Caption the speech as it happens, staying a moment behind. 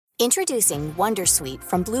Introducing Wondersuite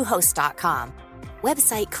from Bluehost.com.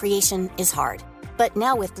 Website creation is hard, but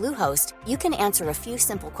now with Bluehost, you can answer a few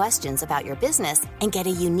simple questions about your business and get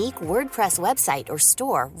a unique WordPress website or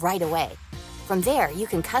store right away. From there, you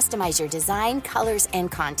can customize your design, colors,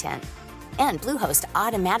 and content. And Bluehost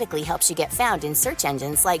automatically helps you get found in search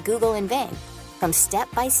engines like Google and Bing. From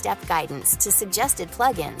step-by-step guidance to suggested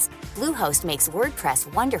plugins, Bluehost makes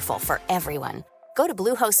WordPress wonderful for everyone. Go to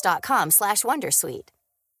bluehost.com/wondersuite.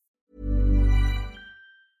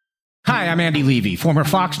 Hi, I'm Andy Levy, former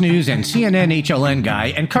Fox News and CNN HLN guy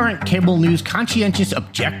and current cable news conscientious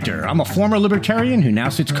objector. I'm a former libertarian who now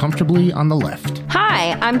sits comfortably on the left.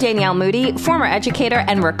 Hi, I'm Danielle Moody, former educator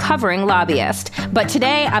and recovering lobbyist. But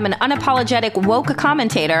today, I'm an unapologetic woke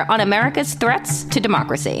commentator on America's threats to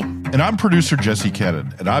democracy. And I'm producer Jesse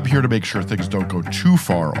Cannon, and I'm here to make sure things don't go too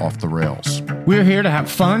far off the rails. We're here to have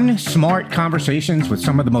fun, smart conversations with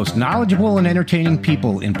some of the most knowledgeable and entertaining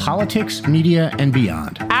people in politics, media, and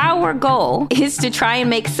beyond. Our goal is to try and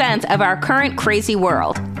make sense of our current crazy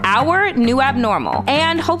world, our new abnormal,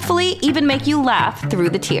 and hopefully even make you laugh through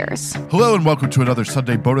the tears. Hello and welcome to another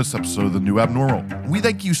Sunday bonus episode of The New Abnormal. We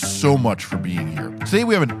thank you so much for being here. Today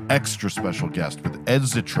we have an extra special guest with Ed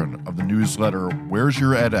Zitron of the newsletter Where's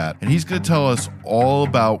Your Ed At? And he's going to tell us all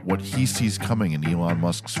about what he sees coming in Elon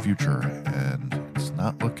Musk's future. And it's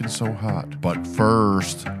not looking so hot. But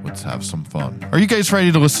first, let's have some fun. Are you guys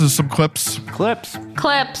ready to listen to some clips? Clips.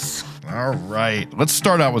 All right, let's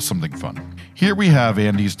start out with something fun. Here we have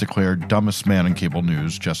Andy's declared dumbest man in cable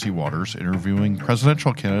news, Jesse Waters, interviewing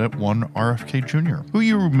presidential candidate one RFK Jr., who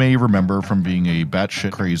you may remember from being a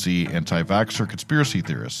batshit crazy anti-vaxxer conspiracy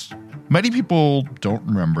theorist. Many people don't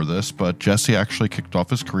remember this, but Jesse actually kicked off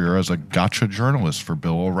his career as a gotcha journalist for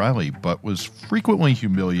Bill O'Reilly, but was frequently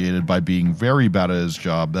humiliated by being very bad at his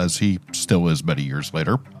job, as he still is many years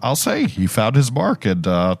later. I'll say he found his mark, and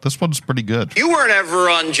this one's pretty good. You weren't ever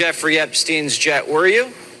on Jeffrey Epstein's jet, were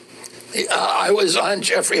you? I was on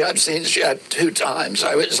Jeffrey Epstein's jet 2 times.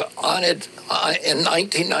 I was on it in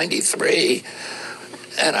 1993,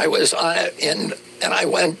 and I was on it and I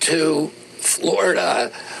went to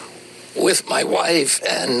Florida with my wife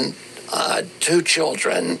and 2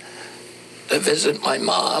 children to visit my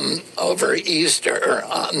mom over Easter.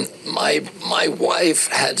 My wife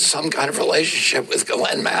had some kind of relationship with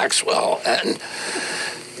Ghislaine Maxwell, and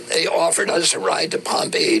they offered us a ride to Palm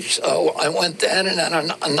Beach. So I went then, and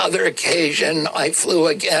on another occasion, I flew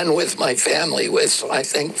again with my family, with I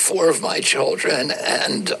think 4 of my children,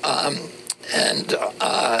 and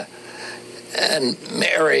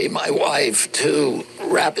Mary, my wife, to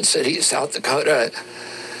Rapid City, South Dakota,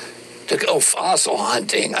 to go fossil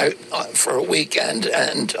hunting for a weekend.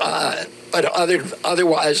 And but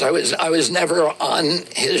otherwise, I was never on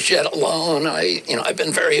his jet alone. I've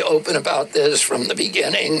been very open about this from the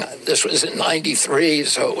beginning. This was in '93,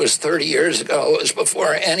 so it was 30 years ago. It was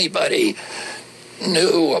before anybody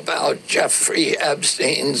knew about Jeffrey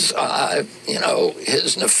Epstein's,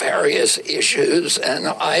 his nefarious issues. And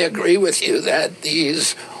I agree with you that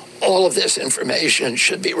all of this information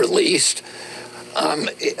should be released.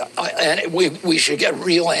 And we should get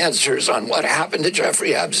real answers on what happened to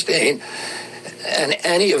Jeffrey Epstein and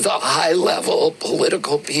any of the high-level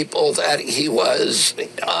political people that he was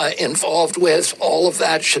involved with. All of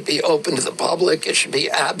that should be open to the public. It should be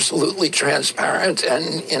absolutely transparent.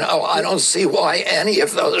 And, I don't see why any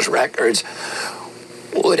of those records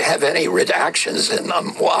would have any redactions in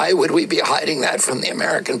them. Why would we be hiding that from the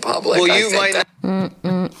American public? Well, you might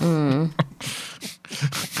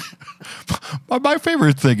My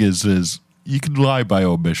favorite thing is you can lie by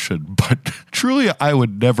omission, but truly I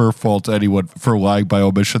would never fault anyone for lying by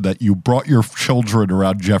omission that you brought your children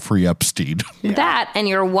around Jeffrey Epstein. Yeah. That and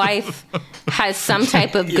your wife has some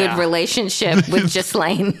type of good relationship with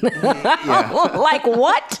Ghislaine. Like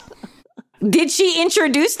what? Did she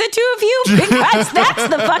introduce the 2 of you? Because that's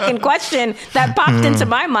the fucking question that popped into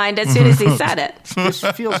my mind as soon as he said it. This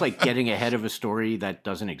feels like getting ahead of a story that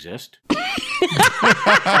doesn't exist.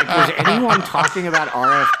 Was anyone talking about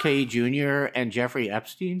RFK Jr. and Jeffrey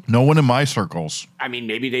Epstein? No one in my circles. I mean,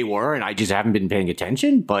 maybe they were, and I just haven't been paying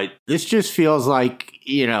attention, but this just feels like,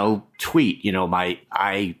 tweet,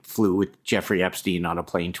 I flew with Jeffrey Epstein on a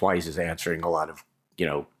plane twice is answering a lot of,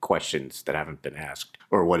 questions that haven't been asked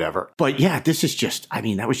or whatever. But yeah, this is just,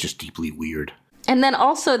 that was just deeply weird. And then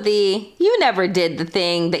also you never did the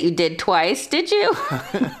thing that you did twice, did you?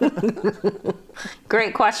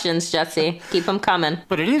 Great questions, Jesse. Keep them coming.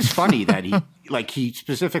 But it is funny that he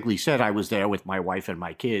specifically said I was there with my wife and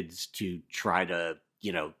my kids to try to,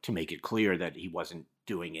 to make it clear that he wasn't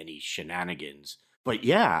doing any shenanigans But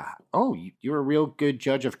yeah, you're a real good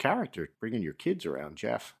judge of character, bringing your kids around,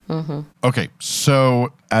 Jeff. Mm-hmm. Okay,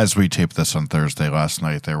 so as we taped this on Thursday last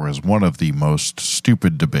night, there was one of the most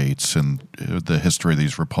stupid debates in the history of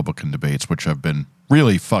these Republican debates, which have been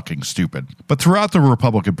really fucking stupid. But throughout the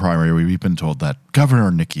Republican primary, we've been told that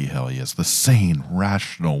Governor Nikki Haley is the sane,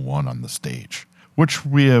 rational one on the stage, which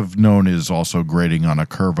we have known is also grading on a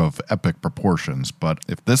curve of epic proportions. But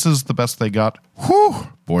if this is the best they got, whew,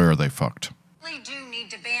 boy, are they fucked. We do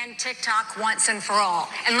need to ban TikTok once and for all.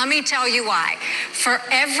 And let me tell you why. For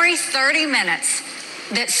every 30 minutes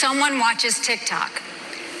that someone watches TikTok,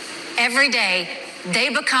 every day, they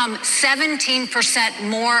become 17%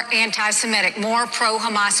 more anti-Semitic, more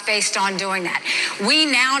pro-Hamas based on doing that. We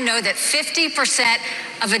now know that 50%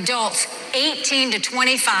 of adults 18 to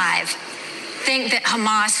 25 think that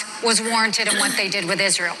Hamas was warranted in what they did with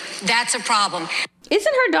Israel. That's a problem.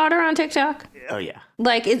 Isn't her daughter on TikTok? Oh, yeah.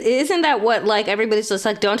 Like, isn't that what, like, everybody's just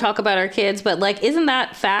like, don't talk about our kids, but, like, isn't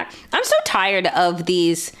that fact? I'm so tired of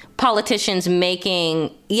these politicians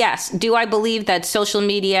making, yes, do I believe that social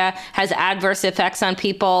media has adverse effects on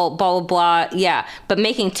people, blah, blah, blah, yeah, but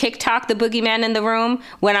making TikTok the boogeyman in the room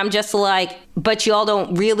when I'm just like, but y'all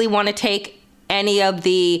don't really want to take any of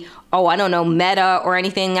the, Meta or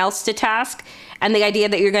anything else to task? And the idea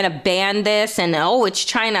that you're going to ban this and, it's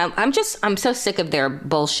China. I'm so sick of their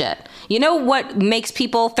bullshit. You know what makes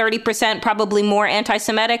people 30% probably more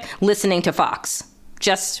anti-Semitic? Listening to Fox.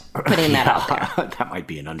 Just putting that out there. That might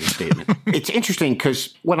be an understatement. It's interesting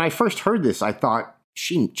because when I first heard this, I thought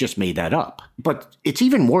she just made that up. But it's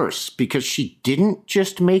even worse because she didn't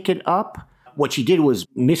just make it up. What she did was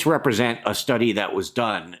misrepresent a study that was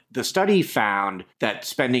done. The study found that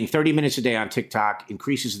spending 30 minutes a day on TikTok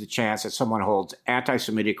increases the chance that someone holds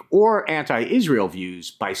anti-Semitic or anti-Israel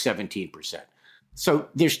views by 17%. So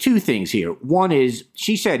there's two things here. One is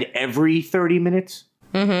she said every 30 minutes.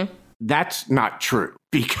 Mm-hmm. That's not true,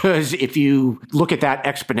 because if you look at that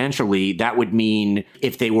exponentially, that would mean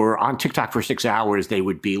if they were on TikTok for 6 hours, they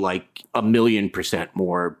would be like 1,000,000%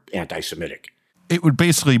 more anti-Semitic. It would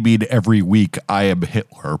basically mean every week I am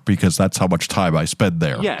Hitler, because that's how much time I spend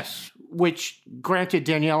there. Yes, which, granted,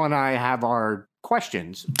 Danielle and I have our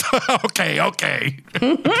questions. Okay.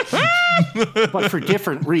 But for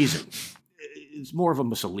different reasons. It's more of a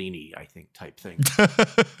Mussolini, I think, type thing.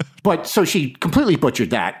 But so she completely butchered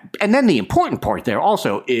that. And then the important part there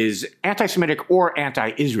also is anti-Semitic or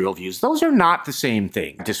anti-Israel views. Those are not the same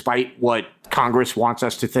thing, despite what Congress wants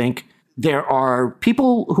us to think. There are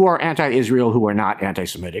people who are anti-Israel who are not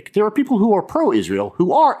anti-Semitic. There are people who are pro-Israel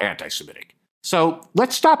who are anti-Semitic. So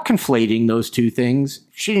let's stop conflating those two things.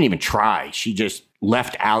 She didn't even try. She just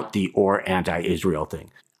left out the or anti-Israel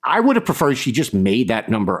thing. I would have preferred she just made that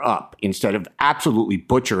number up instead of absolutely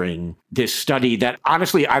butchering this study that,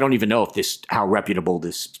 honestly, I don't even know if how reputable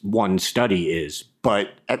this one study is, but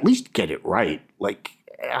at least get it right. Like,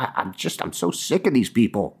 I'm so sick of these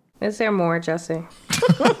people. Is there more, Jesse?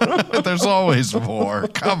 There's always more.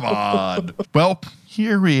 Come on. Well,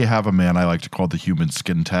 here we have a man I like to call the human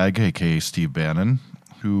skin tag, a.k.a. Steve Bannon,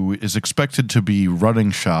 who is expected to be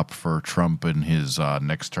running shop for Trump in his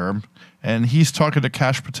next term. And he's talking to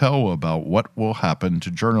Kash Patel about what will happen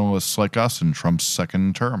to journalists like us in Trump's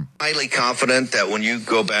second term. Highly confident that when you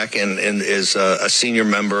go back and as a senior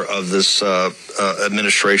member of this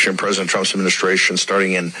administration, President Trump's administration,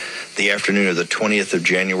 starting in the afternoon of the 20th of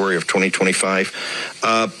January of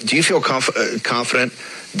 2025, do you feel confident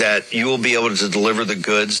that you will be able to deliver the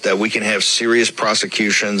goods, that we can have serious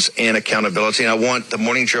prosecutions and accountability? And I want the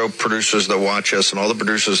Morning Joe producers that watch us and all the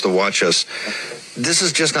producers that watch us, this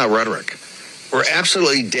is just not rhetoric. We're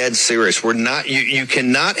absolutely dead serious. We're not. You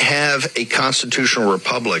cannot have a constitutional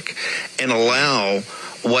republic and allow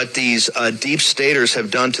what these deep staters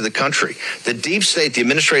have done to the country. The deep state, the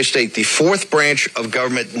administrative state, the fourth branch of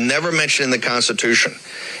government never mentioned in the Constitution,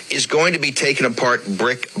 is going to be taken apart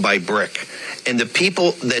brick by brick. And the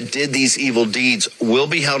people that did these evil deeds will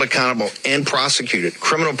be held accountable and prosecuted,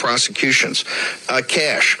 criminal prosecutions.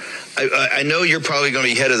 Kash, I know you're probably going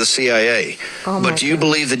to be head of the CIA, but do you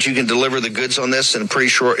believe that you can deliver the goods on this in a pretty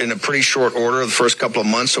short order the first couple of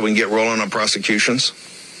months so we can get rolling on prosecutions?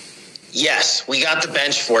 Yes, we got the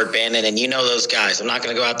bench for it, Bannon, and you know those guys. I'm not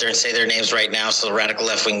going to go out there and say their names right now so the radical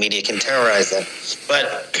left-wing media can terrorize them.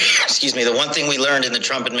 But excuse me, the one thing we learned in the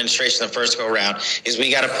Trump administration the first go around is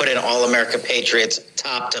we got to put in all America patriots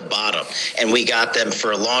top to bottom. And we got them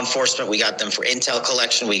for law enforcement. We got them for intel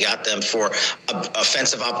collection. We got them for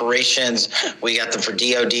offensive operations. We got them for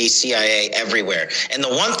DOD, CIA, everywhere. And the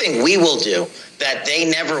one thing we will do that they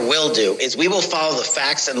never will do is we will follow the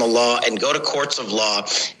facts and the law and go to courts of law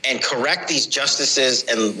and correct these justices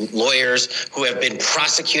and lawyers who have been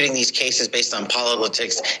prosecuting these cases based on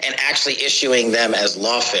politics and actually issuing them as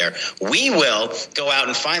lawfare. We will go out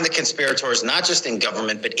and find the conspirators, not just in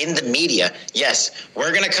government, but in the media. Yes,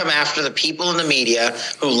 we're going to come after the people in the media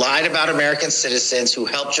who lied about American citizens, who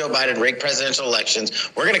helped Joe Biden rig presidential elections.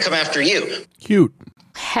 We're going to come after you. Cute.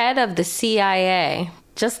 Head of the CIA.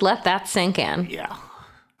 Just let that sink in. Yeah.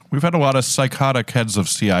 We've had a lot of psychotic heads of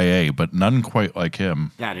CIA, but none quite like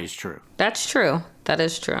him. That is true. That's true. That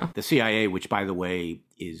is true. The CIA, which, by the way,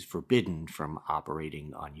 is forbidden from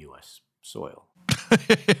operating on U.S. soil.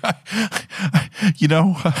 You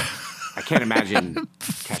know, I can't imagine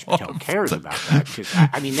Cash Patel cares about that. Because,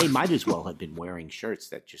 I mean, they might as well have been wearing shirts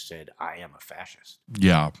that just said, I am a fascist.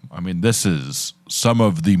 Yeah. I mean, this is some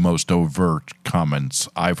of the most overt comments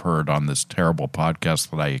I've heard on this terrible podcast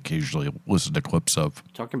that I occasionally listen to clips of.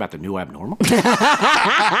 Talking about the new abnormal?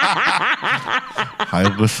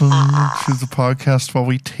 I listen to the podcast while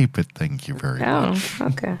we tape it. Thank you very much. Oh,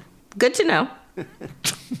 okay. Good to know.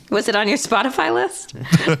 Was it on your Spotify list?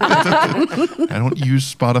 I don't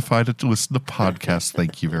use Spotify to listen to podcasts.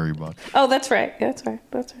 Thank you very much. Oh, that's right. That's right.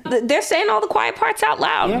 That's right. They're saying all the quiet parts out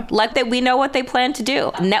loud. Like that we know what they plan to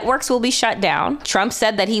do. Networks will be shut down. Trump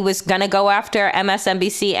said that he was going to go after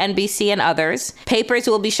MSNBC, NBC, and others. Papers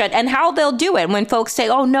will be shut. And how they'll do it when folks say,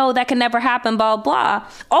 oh, no, that can never happen, blah, blah.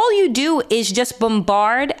 All you do is just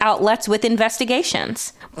bombard outlets with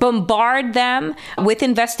investigations. Bombard them with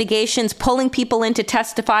investigations, pulling people in to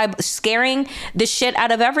testify, scaring the shit out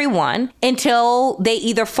of everyone until they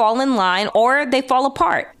either fall in line or they fall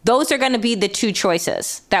apart. Those are going to be the two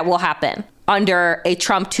choices that will happen under a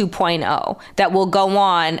Trump 2.0 that will go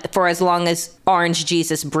on for as long as Orange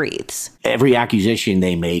Jesus breathes. Every accusation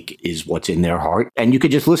they make is what's in their heart. And you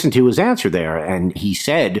could just listen to his answer there. And he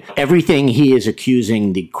said everything he is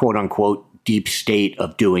accusing the quote unquote deep state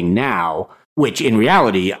of doing now, which in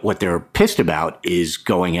reality, what they're pissed about is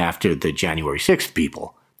going after the January 6th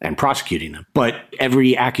people and prosecuting them. But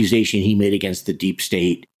every accusation he made against the deep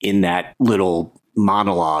state in that little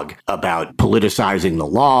monologue about politicizing the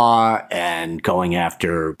law and going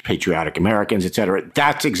after patriotic Americans, et cetera,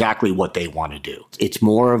 that's exactly what they want to do. It's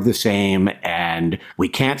more of the same, and we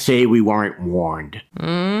can't say we weren't warned.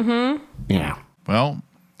 Mm-hmm. Yeah. Well,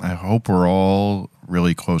 I hope we're all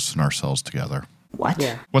really close in ourselves together. What?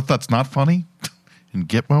 Yeah. What, that's not funny? In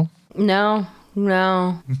Gitmo? No.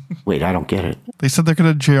 Wait, I don't get it. They said they're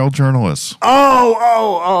going to jail journalists. Oh.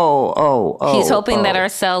 He's hoping that our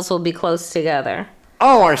cells will be close together.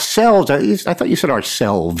 Oh, ourselves. I thought you said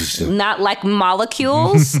ourselves. Not like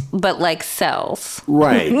molecules, but like cells.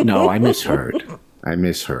 Right. No, I misheard.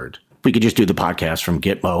 We could just do the podcast from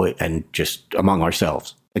Gitmo and just among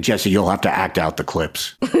ourselves. And Jesse, you'll have to act out the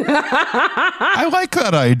clips. I like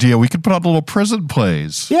that idea. We could put on little prison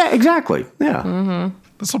plays. Yeah, exactly. Yeah. Mm-hmm.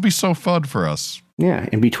 This will be so fun for us. Yeah,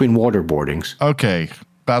 in between waterboardings. Okay.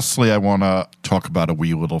 Lastly, I want to talk about a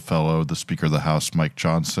wee little fellow, the Speaker of the House, Mike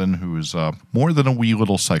Johnson, who is more than a wee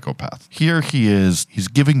little psychopath. Here he is. He's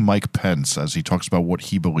giving Mike Pence, as he talks about what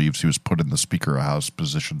he believes he was put in the Speaker of the House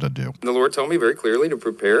position to do. The Lord told me very clearly to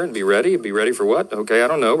prepare and be ready. Be ready for what? Okay, I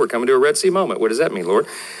don't know. We're coming to a Red Sea moment. What does that mean, Lord?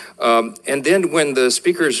 And then when the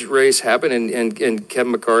Speaker's race happened and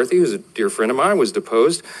Kevin McCarthy, who's a dear friend of mine, was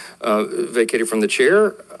deposed, vacated from the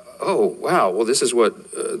chair, oh, wow, well, this is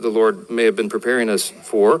what the Lord may have been preparing us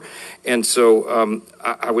for. And so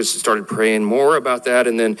I started praying more about that.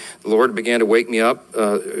 And then the Lord began to wake me up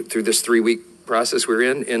through this 3-week process we're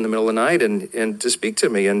in the middle of the night and to speak to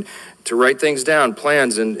me and to write things down,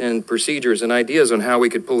 plans and procedures and ideas on how we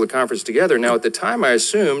could pull the conference together. Now, at the time, I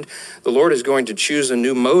assumed the Lord is going to choose a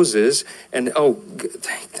new Moses. And,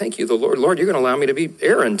 thank you, the Lord. Lord, you're going to allow me to be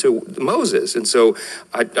Aaron to Moses. And so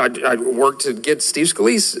I worked to get Steve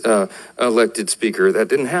Scalise elected speaker. That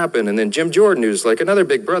didn't happen. And then Jim Jordan, who's like another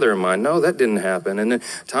big brother of mine. No, that didn't happen. And then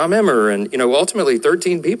Tom Emmer. And, ultimately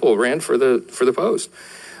 13 people ran for the post.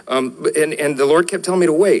 And the Lord kept telling me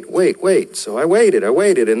to wait. So I waited.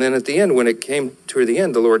 And then at the end, when it came to the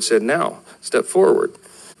end, the Lord said, now, step forward.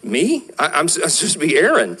 Me? I'm supposed to be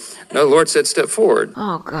Aaron. No, the Lord said, step forward.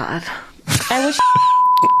 Oh, God. I wish...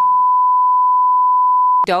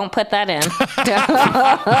 Don't put that in.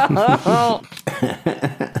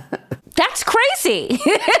 That's crazy.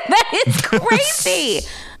 That is crazy.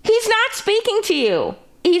 He's not speaking to you.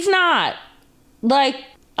 He's not. Like,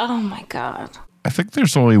 oh my God. I think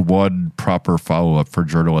there's only one proper follow-up for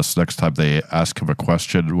journalists next time they ask him a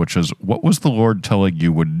question, which is, what was the Lord telling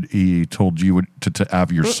you when he told you to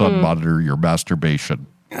have your son monitor your masturbation?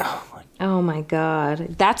 Oh my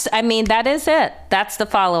God. That is it. That's the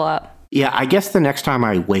follow-up. Yeah, I guess the next time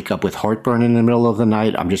I wake up with heartburn in the middle of the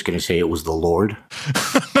night, I'm just going to say it was the Lord.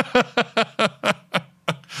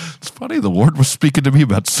 It's funny, the Lord was speaking to me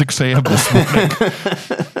about 6 a.m. this morning.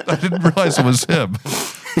 I didn't realize it was him.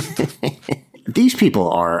 These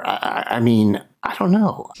people are, I don't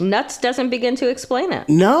know. Nuts doesn't begin to explain it.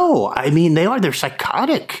 No, they're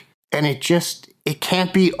psychotic. And it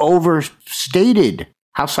can't be overstated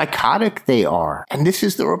how psychotic they are. And this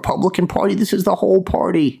is the Republican Party. This is the whole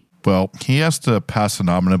party. Well, he has to pass an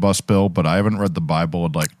omnibus bill, but I haven't read the Bible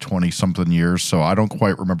in like 20-something years, so I don't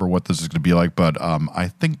quite remember what this is going to be like, but I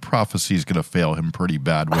think prophecy is going to fail him pretty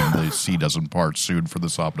bad when the sea doesn't part soon for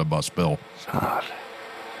this omnibus bill. God.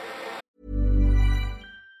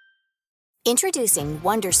 Introducing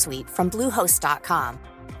Wondersuite from Bluehost.com.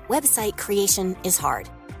 Website creation is hard,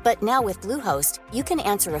 but now with Bluehost, you can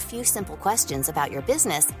answer a few simple questions about your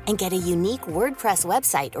business and get a unique WordPress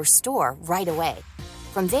website or store right away.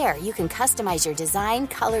 From there, you can customize your design,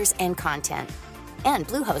 colors, and content. And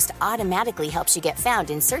Bluehost automatically helps you get found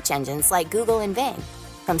in search engines like Google and Bing.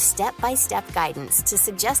 From step-by-step guidance to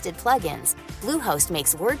suggested plugins, Bluehost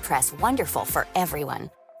makes WordPress wonderful for everyone.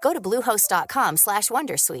 Go to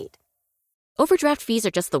bluehost.com/wondersuite. Overdraft fees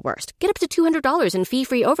are just the worst. Get up to $200 in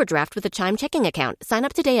fee-free overdraft with a Chime checking account. Sign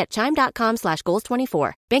up today at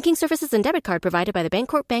chime.com/goals24. Banking services and debit card provided by the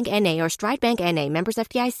Bancorp Bank N.A. or Stride Bank N.A. Members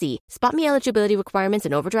FDIC. Spot me eligibility requirements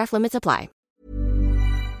and overdraft limits apply.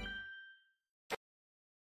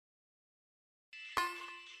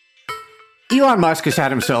 Elon Musk has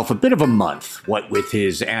had himself a bit of a month, what with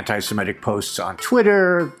his anti-Semitic posts on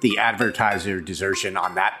Twitter, the advertiser desertion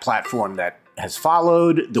on that platform that has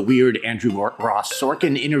followed, the weird Andrew Ross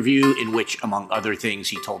Sorkin interview in which, among other things,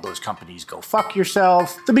 he told those companies, go fuck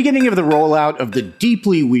yourself, the beginning of the rollout of the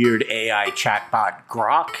deeply weird AI chatbot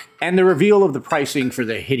Grok, and the reveal of the pricing for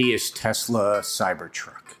the hideous Tesla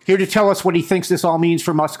Cybertruck. Here to tell us what he thinks this all means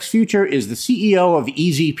for Musk's future is the CEO of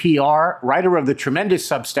EasyPR, writer of the tremendous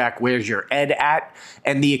Substack Where's Your Ed At,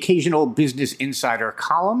 and the occasional Business Insider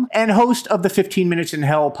column, and host of the 15 Minutes in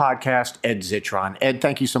Hell podcast, Ed Zitron. Ed,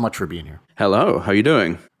 thank you so much for being here. Hello, how are you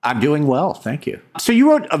doing? I'm doing well, thank you. So you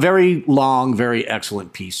wrote a very long, very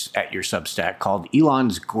excellent piece at your Substack called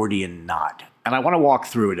Elon's Gordian Knot, and I want to walk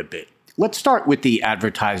through it a bit. Let's start with the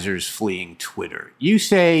advertisers fleeing Twitter. You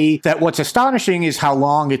say that what's astonishing is how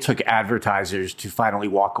long it took advertisers to finally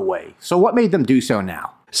walk away. So what made them do so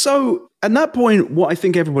now? So at that point, what I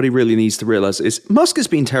think everybody really needs to realize is Musk has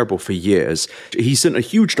been terrible for years. He sent a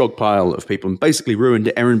huge dog pile of people and basically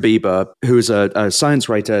ruined Erin Bieber, who is a science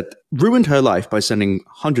writer, ruined her life by sending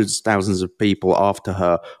hundreds, thousands of people after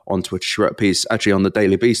her on Twitter. She wrote a piece actually on the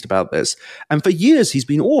Daily Beast about this. And for years, he's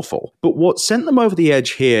been awful. But what sent them over the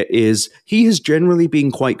edge here is he has generally been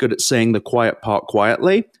quite good at saying the quiet part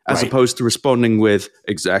quietly, as opposed to responding with,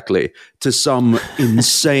 exactly, to some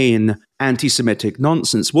insane anti-Semitic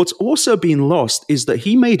nonsense. What's also been lost is that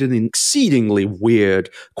he made an exceedingly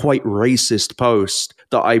weird, quite racist post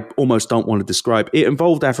that I almost don't want to describe. It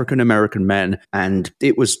involved African-American men, and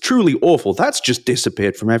it was truly awful. That's just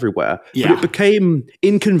disappeared from everywhere. Yeah. But it became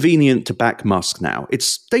inconvenient to back Musk now.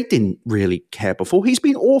 They didn't really care before. He's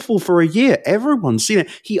been awful for a year. Everyone's seen it.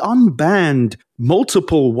 He unbanned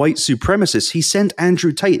multiple white supremacists. He sent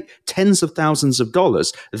Andrew Tate tens of thousands of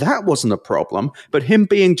dollars. That wasn't a problem. But him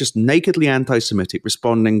being just nakedly anti-Semitic,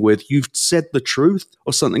 responding with, you've said the truth,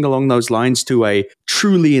 or something along those lines, to a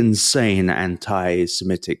truly insane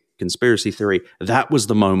anti-Semitic conspiracy theory, that was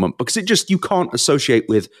the moment, because you can't associate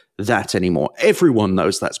with that anymore. Everyone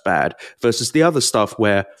knows that's bad, versus the other stuff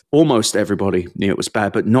where almost everybody knew it was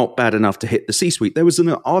bad, but not bad enough to hit the C-suite. There was an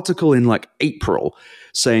article in April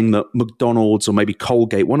saying that McDonald's, or maybe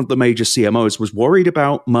Colgate, one of the major CMOs, was worried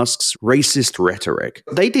about Musk's racist rhetoric.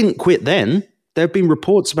 They didn't quit then. There have been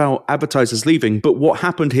reports about advertisers leaving, but what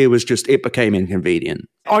happened here was just it became inconvenient.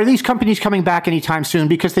 Are these companies coming back anytime soon?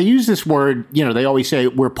 Because they use this word, they always say,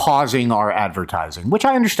 we're pausing our advertising, which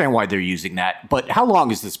I understand why they're using that. But how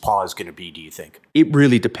long is this pause going to be, do you think? It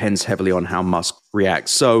really depends heavily on how Musk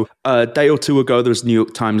reacts. So a day or two ago, there was a New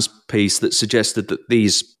York Times piece that suggested that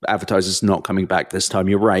these advertisers are not coming back this time.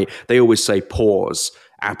 You're right. They always say pause.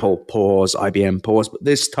 Apple pause, IBM pause, but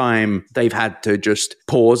this time they've had to just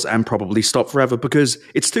pause and probably stop forever, because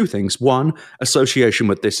it's two things. One, association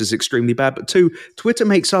with this is extremely bad, but two, Twitter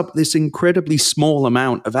makes up this incredibly small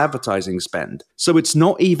amount of advertising spend. So it's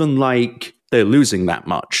not even like they're losing that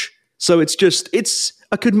much. So it's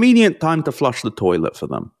a convenient time to flush the toilet for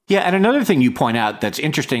them. Yeah, and another thing you point out that's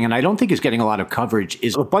interesting, and I don't think is getting a lot of coverage,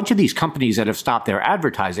 is a bunch of these companies that have stopped their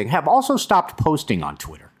advertising have also stopped posting on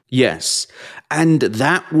Twitter. Yes, and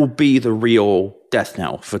that will be the real death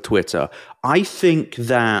knell for Twitter. I think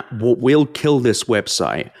that what will kill this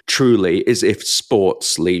website truly is if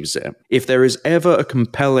sports leaves it. If there is ever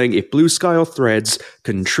if Blue Sky or Threads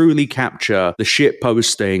can truly capture the shit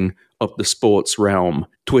posting of the sports realm,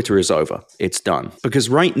 Twitter is over. It's done. Because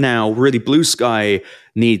right now, really, Blue Sky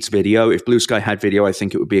needs video. If Blue Sky had video, I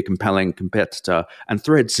think it would be a compelling competitor. And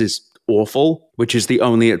Threads is awful, which is the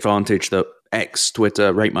only advantage that X,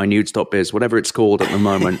 Twitter, RateMyNudes.biz, whatever it's called at the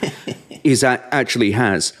moment, actually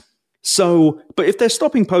has. So, but if they're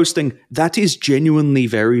stopping posting, that is genuinely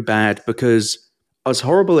very bad, because as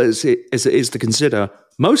horrible as it is to consider,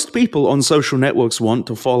 most people on social networks want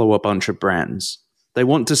to follow a bunch of brands. They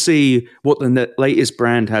want to see what the latest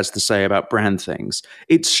brand has to say about brand things.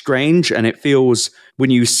 It's strange, and it feels, when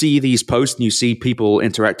you see these posts and you see people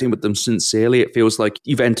interacting with them sincerely, it feels like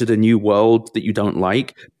you've entered a new world that you don't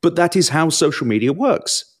like. But that is how social media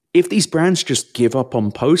works. If these brands just give up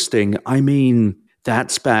on posting, I mean,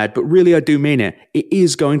 that's bad. But really, I do mean it. It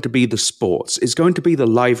is going to be the sports. It's going to be the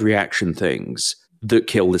live reaction things that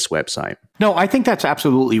kill this website. No, I think that's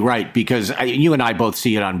absolutely right, because you and I both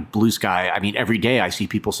see it on Blue Sky. I mean, every day I see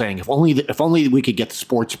people saying, if only we could get the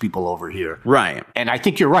sports people over here. Right. And I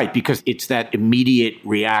think you're right, because it's that immediate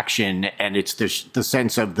reaction, and it's the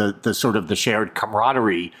sense of the sort of the shared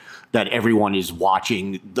camaraderie that everyone is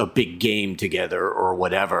watching the big game together or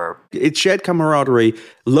whatever. It's shared camaraderie,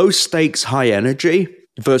 low stakes, high energy,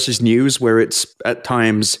 versus news where it's at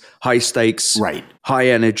times high stakes, right, high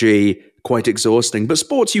energy, quite exhausting. But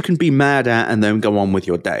sports you can be mad at and then go on with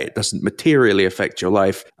your day. It doesn't materially affect your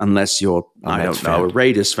life unless you're, a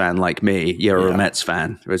Raiders fan like me. You're a Mets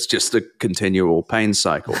fan. It's just a continual pain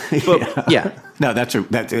cycle. But yeah. No, that's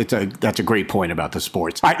a great point about the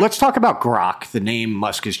sports. All right, let's talk about Grok, the name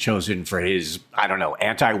Musk has chosen for his,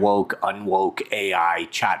 anti-woke, unwoke AI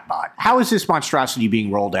chatbot. How is this monstrosity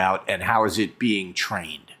being rolled out, and how is it being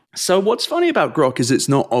trained? So what's funny about Grok is it's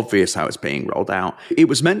not obvious how it's being rolled out. It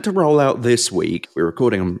was meant to roll out this week. We're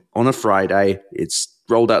recording on a Friday. It's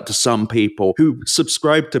rolled out to some people who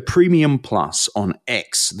subscribe to Premium Plus on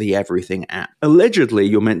X, the everything app. Allegedly,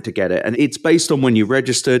 you're meant to get it, and it's based on when you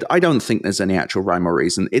registered. I don't think there's any actual rhyme or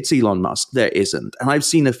reason. It's Elon Musk. There isn't. And I've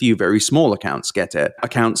seen a few very small accounts get it,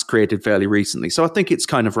 accounts created fairly recently, so I think it's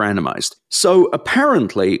kind of randomized. So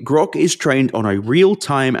apparently, Grok is trained on a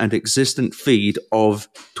real-time and existent feed of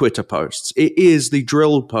Twitter posts. It is the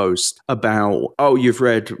drill post about, you've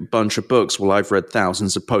read a bunch of books. Well, I've read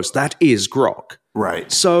thousands of posts. That is Grok.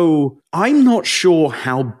 Right. So I'm not sure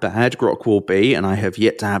how bad Grok will be, and I have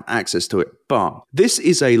yet to have access to it, but this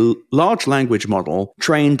is a large language model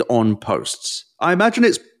trained on posts. I imagine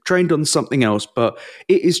it's trained on something else, but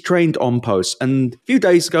it is trained on posts. And a few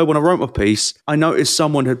days ago when I wrote my piece, I noticed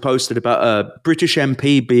someone had posted about a British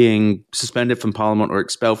MP being suspended from Parliament or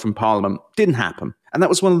expelled from Parliament. Didn't happen. And that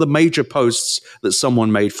was one of the major posts that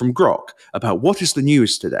someone made from Grok about what is the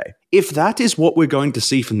news today. If that is what we're going to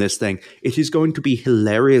see from this thing, it is going to be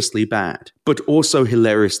hilariously bad, but also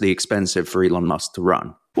hilariously expensive for Elon Musk to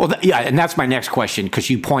run. Well, and that's my next question, because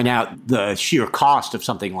you point out the sheer cost of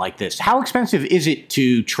something like this. How expensive is it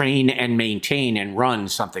to train and maintain and run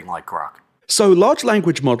something like Grok? So large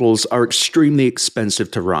language models are extremely expensive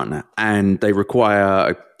to run, and they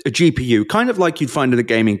require a GPU, kind of like you'd find in a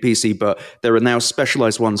gaming PC, but there are now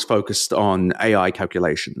specialized ones focused on AI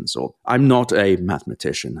calculations. Or I'm not a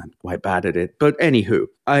mathematician, I'm quite bad at it. But anywho,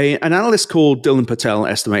 an analyst called Dylan Patel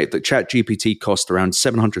estimated that ChatGPT cost around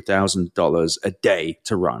 $700,000 a day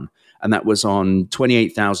to run. And that was on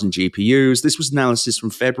 28,000 GPUs. This was analysis from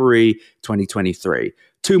February 2023.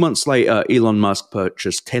 2 months later, Elon Musk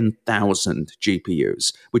purchased 10,000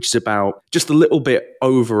 GPUs, which is about just a little bit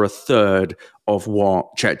over a third of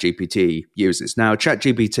what ChatGPT uses. Now,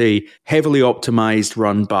 ChatGPT, heavily optimized,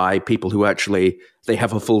 run by people who actually, they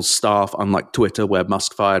have a full staff, unlike Twitter, where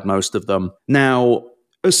Musk fired most of them. Now,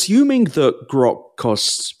 assuming that Grok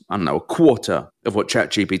costs, a quarter of what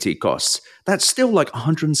ChatGPT costs, that's still like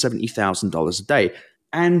 $170,000 a day.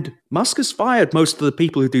 And Musk has fired most of the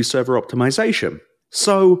people who do server optimization.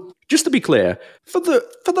 So, just to be clear, for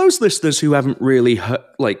those listeners who haven't really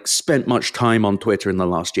spent much time on Twitter in the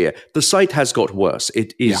last year, the site has got worse.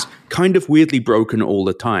 It is kind of weirdly broken all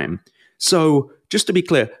the time. So, just to be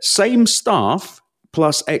clear, same staff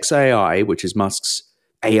plus XAI, which is Musk's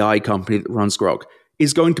AI company that runs Grok,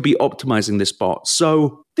 is going to be optimizing this bot.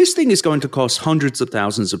 So this thing is going to cost hundreds of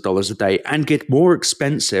thousands of dollars a day and get more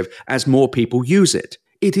expensive as more people use it.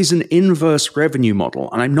 It is an inverse revenue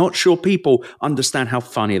model, and I'm not sure people understand how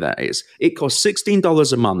funny that is. It costs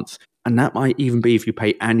 $16 a month, and that might even be if you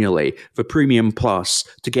pay annually for Premium Plus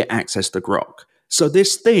to get access to Grok. So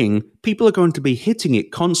this thing, people are going to be hitting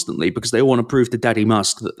it constantly because they want to prove to Daddy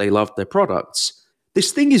Musk that they love their products.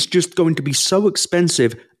 This thing is just going to be so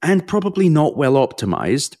expensive and probably not well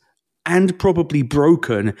optimized and probably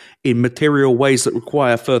broken in material ways that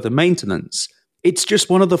require further maintenance. It's just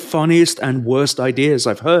one of the funniest and worst ideas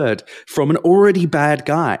I've heard from an already bad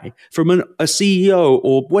guy, from a CEO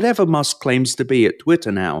or whatever Musk claims to be at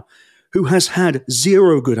Twitter now, who has had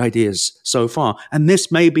zero good ideas so far. And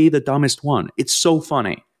this may be the dumbest one. It's so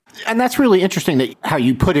funny. And that's really interesting that how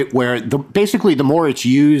you put it, where basically the more it's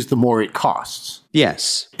used, the more it costs.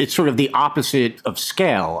 Yes. It's sort of the opposite of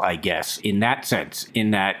scale, I guess, in that sense,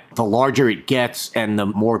 in that the larger it gets and the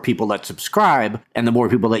more people that subscribe and the more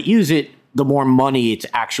people that use it, the more money it's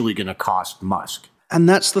actually going to cost Musk. And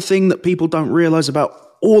that's the thing that people don't realize about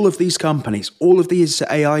all of these companies, all of these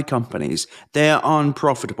AI companies. They're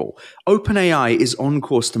unprofitable. OpenAI is on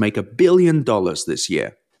course to make $1 billion this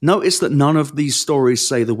year. Notice that none of these stories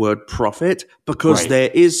say the word profit because there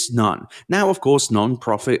is none. Now, of course,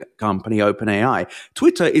 non-profit company OpenAI.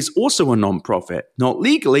 Twitter is also a non-profit, not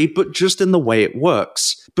legally, but just in the way it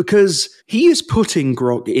works, because he is putting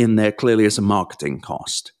Grok in there clearly as a marketing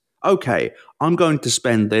cost. Okay, I'm going to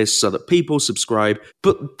spend this so that people subscribe,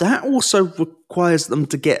 but that also requires them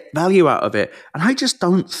to get value out of it. And I just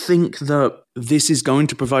don't think that this is going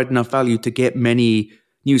to provide enough value to get many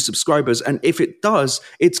new subscribers. And if it does,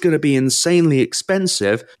 it's going to be insanely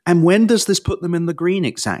expensive. And when does this put them in the green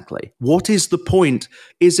exactly? What is the point?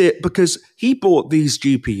 Is it because he bought these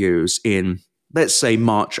GPUs in, let's say,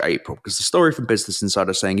 March, April? Because the story from Business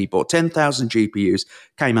Insider saying he bought 10,000 GPUs,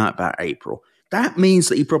 came out about April. That means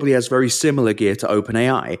that he probably has very similar gear to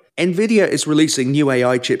OpenAI. NVIDIA is releasing new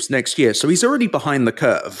AI chips next year, so he's already behind the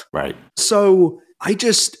curve. Right. So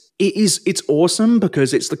it's awesome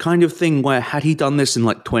because it's the kind of thing where had he done this in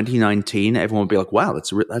like 2019, everyone would be like, wow,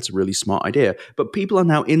 that's a really smart idea. But people are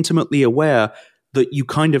now intimately aware that you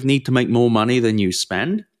kind of need to make more money than you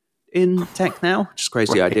spend in tech now. Just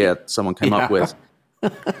crazy idea someone came up with.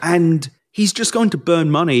 And he's just going to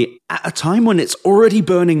burn money at a time when it's already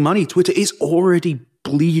burning money. Twitter is already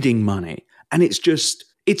bleeding money. And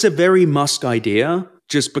it's a very Musk idea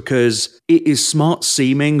just because it is smart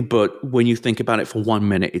seeming, but when you think about it for 1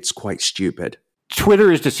 minute, it's quite stupid.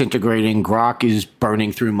 Twitter is disintegrating, Grok is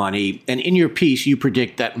burning through money, and in your piece, you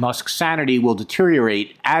predict that Musk's sanity will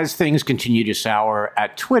deteriorate as things continue to sour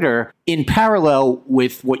at Twitter, in parallel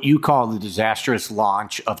with what you call the disastrous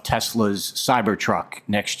launch of Tesla's Cybertruck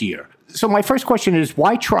next year. So my first question is,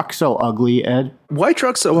 why truck so ugly, Ed? Why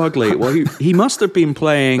truck so ugly? Well, he must have been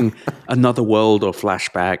playing Another World or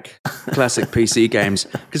Flashback, classic PC games,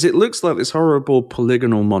 because it looks like this horrible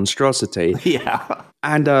polygonal monstrosity. Yeah.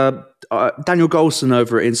 And Daniel Golson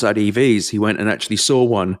over at Inside EVs, he went and actually saw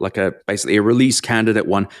one, like basically a release candidate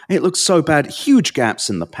one. And it looks so bad. Huge gaps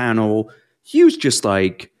in the panel. Huge, just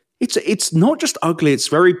like, it's not just ugly, it's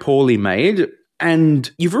very poorly made. And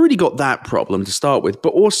you've already got that problem to start with,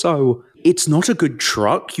 but also it's not a good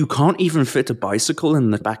truck. You can't even fit a bicycle in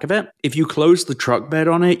the back of it. If you close the truck bed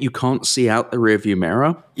on it, you can't see out the rearview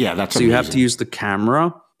mirror. Yeah, that's so amazing. You have to use the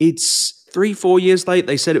camera. It's 3-4 years late.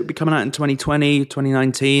 They said it would be coming out in 2020,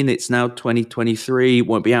 2019. It's now 2023. It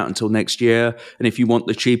won't be out until next year. And if you want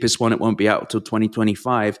the cheapest one, it won't be out until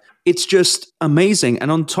 2025. It's just amazing.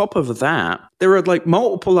 And on top of that, there are like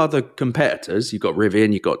multiple other competitors. You've got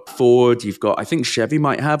Rivian, you've got Ford, you've got, I think Chevy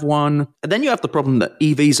might have one. And then you have the problem that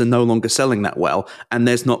EVs are no longer selling that well. And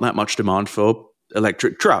there's not that much demand for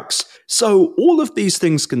electric trucks. So all of these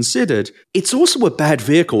things considered, it's also a bad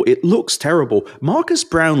vehicle. It looks terrible. Marcus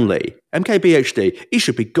Brownlee, MKBHD, he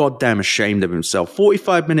should be goddamn ashamed of himself.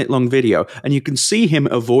 45-minute long video, and you can see him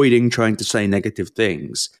avoiding trying to say negative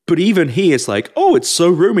things. But even he is like, oh, it's so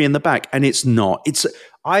roomy in the back. And it's not.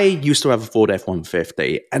 I used to have a Ford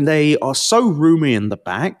F-150, and they are so roomy in the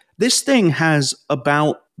back. This thing has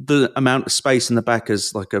about the amount of space in the back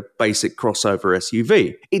as like a basic crossover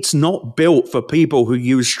SUV. It's not built for people who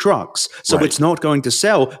use trucks. So It's not going to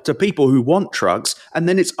sell to people who want trucks. And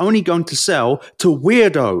then it's only going to sell to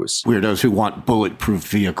weirdos. Weirdos who want bulletproof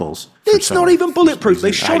vehicles. It's not even bulletproof.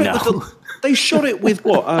 They shot it with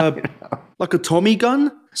what? Like a Tommy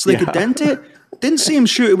gun so they could dent it? Didn't see him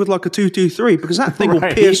shoot it with like a 223 because that thing will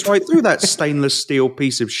pierce right through that stainless steel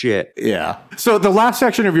piece of shit. Yeah. So the last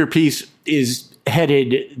section of your piece is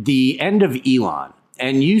headed the end of Elon.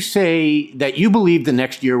 and you say that you believe the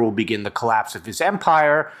next year will begin the collapse of his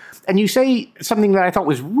empire. And you say something that I thought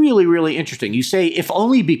was really, really interesting. You say, if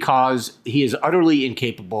only because he is utterly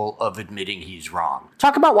incapable of admitting he's wrong.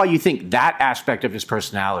 Talk about why you think that aspect of his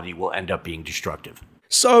personality will end up being destructive.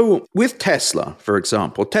 So with Tesla, for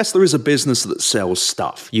example, Tesla is a business that sells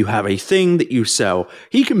stuff. You have a thing that you sell.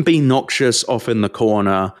 He can be noxious off in the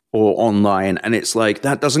corner or online, and it's like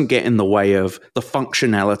that doesn't get in the way of the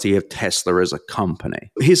functionality of Tesla as a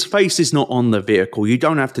company. His face is not on the vehicle. You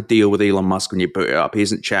don't have to deal with Elon Musk when you boot it up. He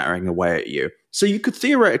isn't chattering away at you. So you could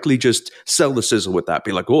theoretically just sell the sizzle with that,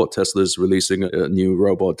 be like, oh, Tesla's releasing a new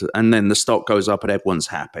robot, and then the stock goes up and everyone's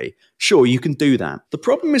happy. Sure, you can do that. The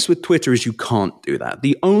problem is with Twitter is you can't do that.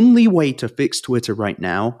 The only way to fix Twitter right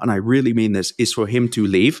now, and I really mean this, is for him to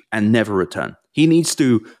leave and never return. He needs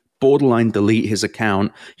to borderline delete his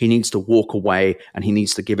account, he needs to walk away, and he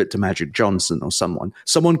needs to give it to Magic Johnson or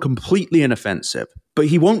someone completely inoffensive. But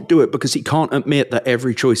he won't do it because he can't admit that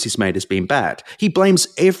every choice he's made has been bad. He blames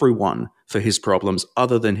everyone for his problems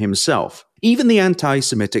other than himself. Even the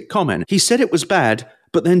anti-Semitic comment. He said it was bad,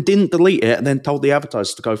 but then didn't delete it and then told the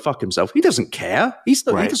advertiser to go fuck himself. He doesn't care. He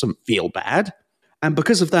doesn't feel bad. And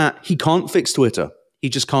because of that, he can't fix Twitter. He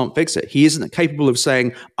just can't fix it. He isn't capable of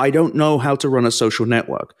saying, I don't know how to run a social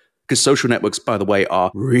network. Because social networks, by the way,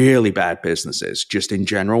 are really bad businesses, just in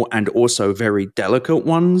general, and also very delicate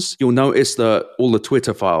ones. You'll notice that all the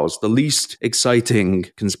Twitter files, the least exciting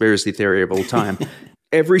conspiracy theory of all time,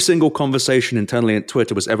 every single conversation internally at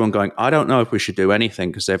Twitter was everyone going, I don't know if we should do anything,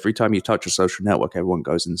 because every time you touch a social network, everyone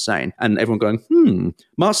goes insane. And everyone going,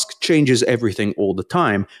 Musk changes everything all the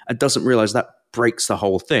time and doesn't realize that breaks the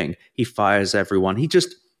whole thing. He fires everyone.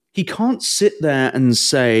 He can't sit there and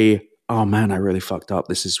say, oh man, I really fucked up.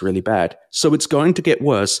 This is really bad. So it's going to get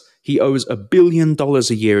worse. He owes $1 billion a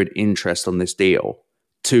year in interest on this deal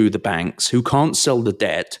to the banks who can't sell the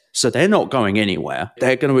debt. So they're not going anywhere.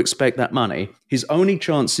 They're going to expect that money. His only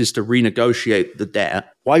chance is to renegotiate the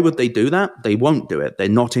debt. Why would they do that? They won't do it. They're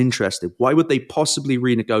not interested. Why would they possibly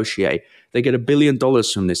renegotiate? They get $1 billion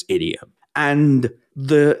from this idiot. And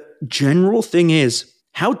the general thing is,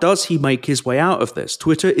 how does he make his way out of this?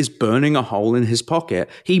 Twitter is burning a hole in his pocket.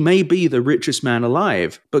 He may be the richest man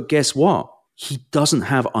alive, but guess what? He doesn't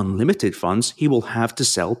have unlimited funds. He will have to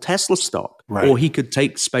sell Tesla stock. Right. Or he could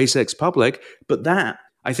take SpaceX public, but that,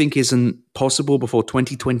 I think, isn't possible before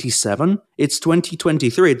 2027. It's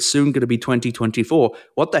 2023. It's soon going to be 2024.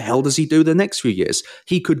 What the hell does he do the next few years?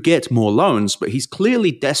 He could get more loans, but he's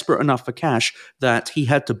clearly desperate enough for cash that he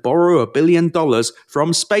had to borrow $1 billion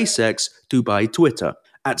from SpaceX to buy Twitter.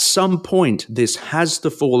 At some point, this has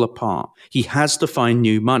to fall apart. He has to find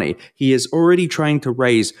new money. He is already trying to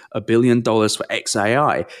raise $1 billion for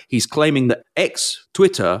XAI. He's claiming that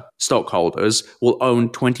ex-Twitter stockholders will own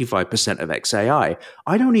 25% of XAI.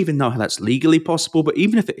 I don't even know how that's legally possible, but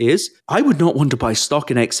even if it is, I would not want to buy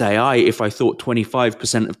stock in XAI if I thought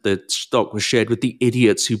 25% of the stock was shared with the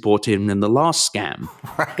idiots who bought in the last scam.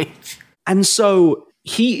 Right. And so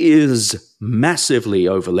he is massively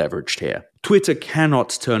over-leveraged here. Twitter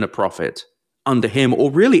cannot turn a profit under him or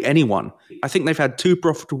really anyone. I think they've had 2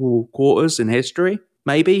 profitable quarters in history,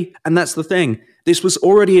 maybe. And that's the thing. This was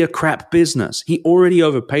already a crap business. He already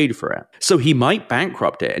overpaid for it. So he might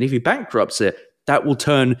bankrupt it. And if he bankrupts it, that will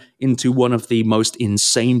turn into one of the most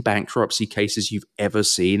insane bankruptcy cases you've ever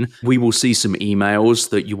seen. We will see some emails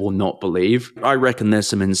that you will not believe. I reckon there's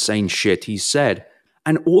some insane shit he said.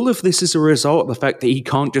 And all of this is a result of the fact that he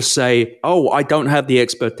can't just say, oh, I don't have the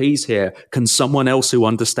expertise here. Can someone else who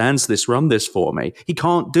understands this run this for me? He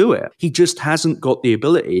can't do it. He just hasn't got the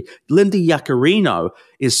ability. Linda Yaccarino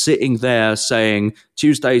is sitting there saying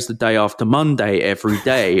Tuesday's the day after Monday every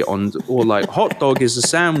day or like hot dog is a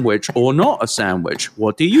sandwich or not a sandwich.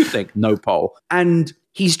 What do you think? No poll. And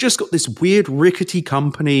he's just got this weird rickety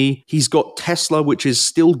company. He's got Tesla, which is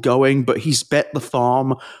still going, but he's bet the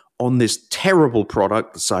farm on this terrible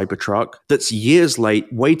product, the Cybertruck, that's years late,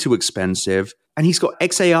 way too expensive. And he's got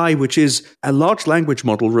XAI, which is a large language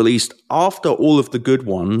model released after all of the good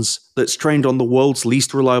ones that's trained on the world's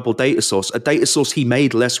least reliable data source, a data source he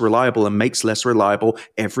made less reliable and makes less reliable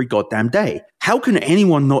every goddamn day. How can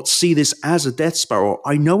anyone not see this as a death spiral?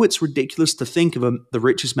 I know it's ridiculous to think of the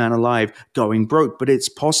richest man alive going broke, but it's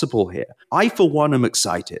possible here. I, for one, am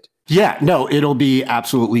excited. Yeah, no, it'll be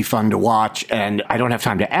absolutely fun to watch. And I don't have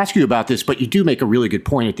time to ask you about this, but you do make a really good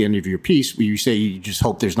point at the end of your piece where you say you just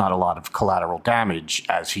hope there's not a lot of collateral damage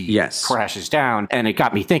as he crashes down. And it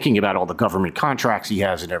got me thinking about all the government contracts he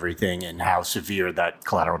has and everything and how severe that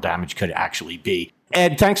collateral damage could actually be.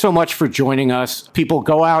 Ed, thanks so much for joining us. People,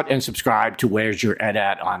 go out and subscribe to Where's Your Ed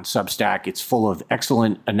At on Substack. It's full of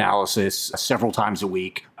excellent analysis several times a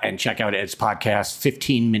week. And check out Ed's podcast,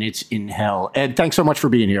 15 Minutes in Hell. Ed, thanks so much for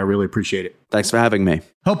being here. I really appreciate it. Thanks for having me.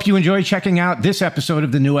 Hope you enjoyed checking out this episode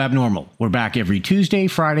of The New Abnormal. We're back every Tuesday,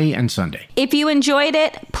 Friday, and Sunday. If you enjoyed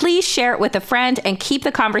it, please share it with a friend and keep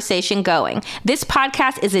the conversation going. This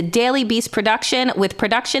podcast is a Daily Beast production with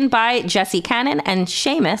production by Jesse Cannon and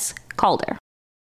Seamus Calder.